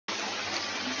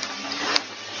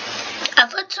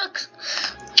took...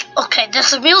 Okay,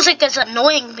 this music is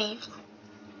annoying me.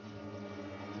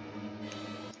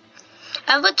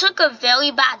 Ever took a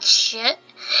very bad shit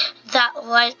that,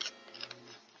 like,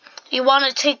 you want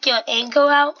to take your anger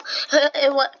out?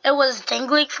 It was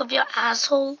dangling from your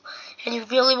asshole, and you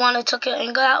really want to take your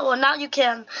anger out? Well, now you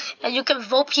can, and you can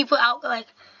vote people out like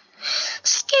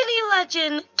Skinny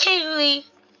Legend, Kaylee.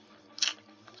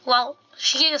 Well,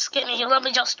 she is skinny. Let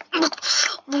me just...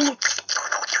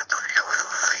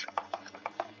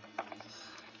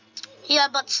 Yeah,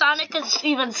 but Sonic is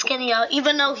even skinnier,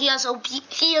 even though he is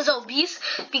obese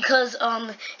because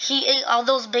he ate all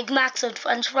those Big Macs and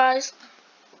French fries.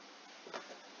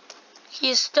 He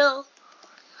is still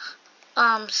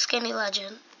Skinny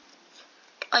Legend.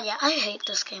 Oh yeah, I hate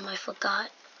this game. I forgot,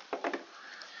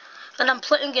 and I'm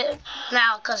playing it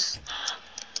now because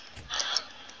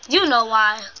you know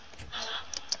why.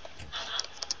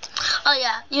 Oh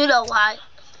yeah, you know why.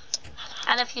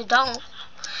 And if you don't,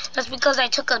 that's because I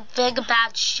took a big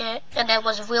bad shit and it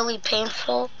was really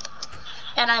painful.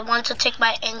 And I want to take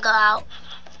my anger out.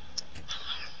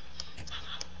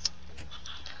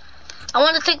 I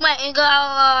want to take my anger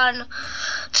out on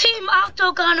Team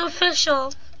Octagon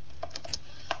Official.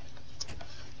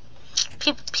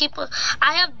 People,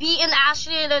 I have beaten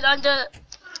Ashley in under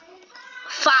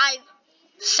 5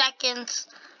 seconds.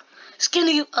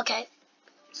 Skinny, okay.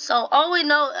 So all we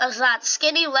know is that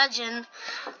Skinny Legend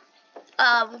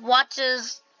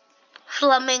watches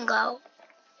Flamingo.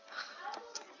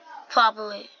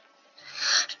 Probably.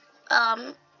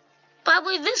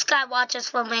 Probably this guy watches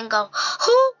Flamingo.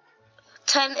 Who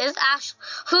 10 is Ashley?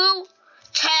 Who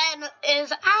 10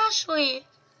 is Ashley?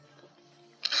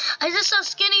 Is this a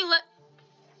Skinny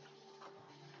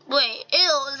Wait,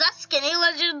 ew, is that Skinny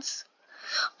Legends?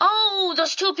 Oh,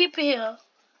 there's 2 people here.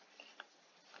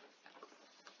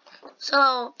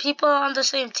 So, people are on the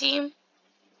same team.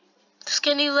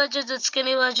 Skinny Legends and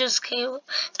Skinny Legends Kayla.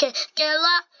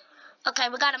 Okay,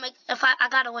 we gotta make, I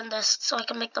gotta win this so I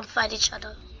can make them fight each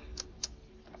other.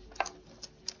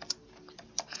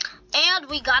 And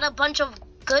we got a bunch of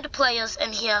good players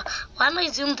in here. Why am I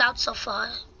zoomed out so far?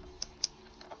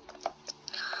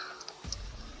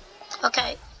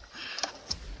 Okay.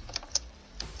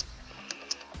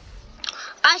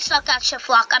 I suck at Shift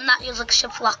Lock. I'm not using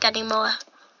Shift Lock anymore.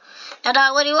 And I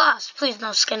already lost. Please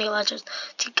no, Skinny Legends.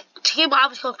 Team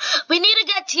Octagon. We need to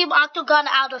get Team Octagon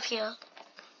out of here.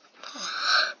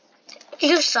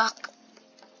 You suck.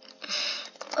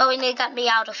 Oh, we need to get me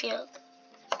out of here.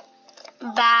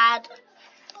 Bad.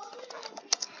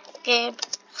 Game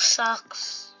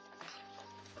sucks.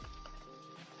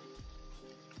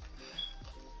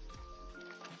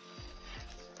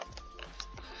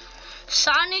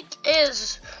 Sonic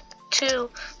is too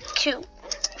cute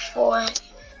for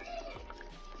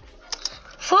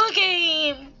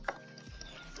game.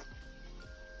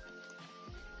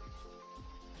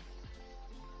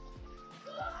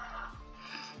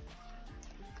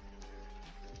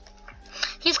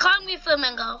 He's calling me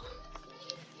Flamingo.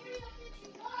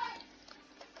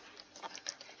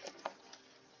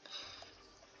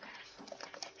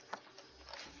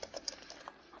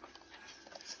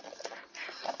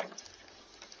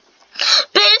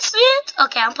 Basement?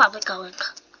 Okay, I'm probably going.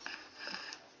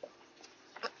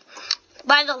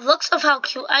 By the looks of how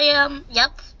cute I am,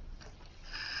 yep.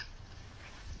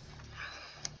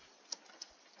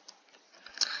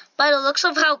 By the looks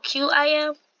of how cute I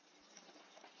am.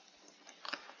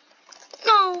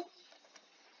 No.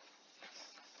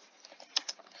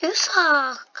 You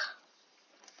suck.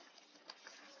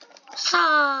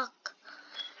 Suck.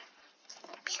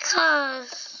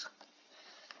 Because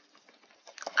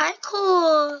I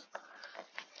cool.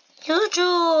 You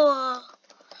do.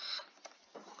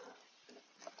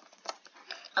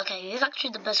 Okay, he's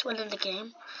actually the best one in the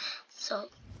game. So.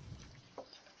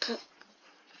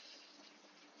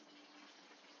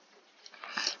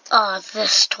 Oh,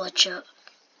 this torture.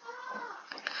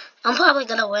 I'm probably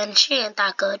gonna win. She ain't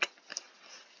that good.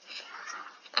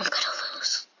 I'm gonna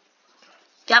lose.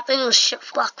 You have to use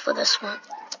Shift Lock for this one.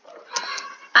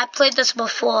 I played this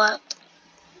before.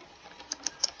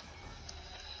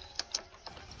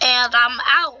 And I'm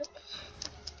out.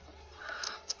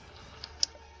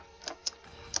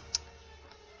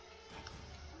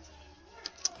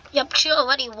 Yep, she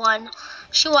already won.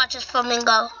 She watches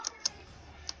Flamingo.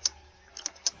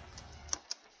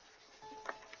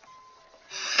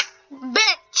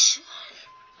 Bitch!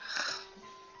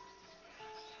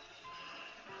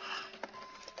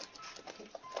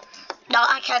 No,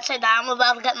 I can't say that. I'm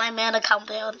about to get my man account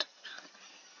banned.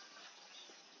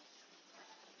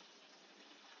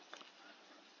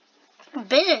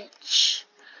 Bitch.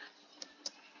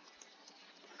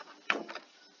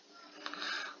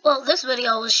 Well, this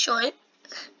video was short.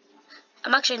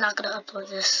 I'm actually not gonna upload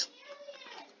this.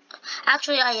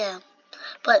 Actually, I am.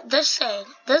 But this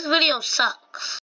video sucks.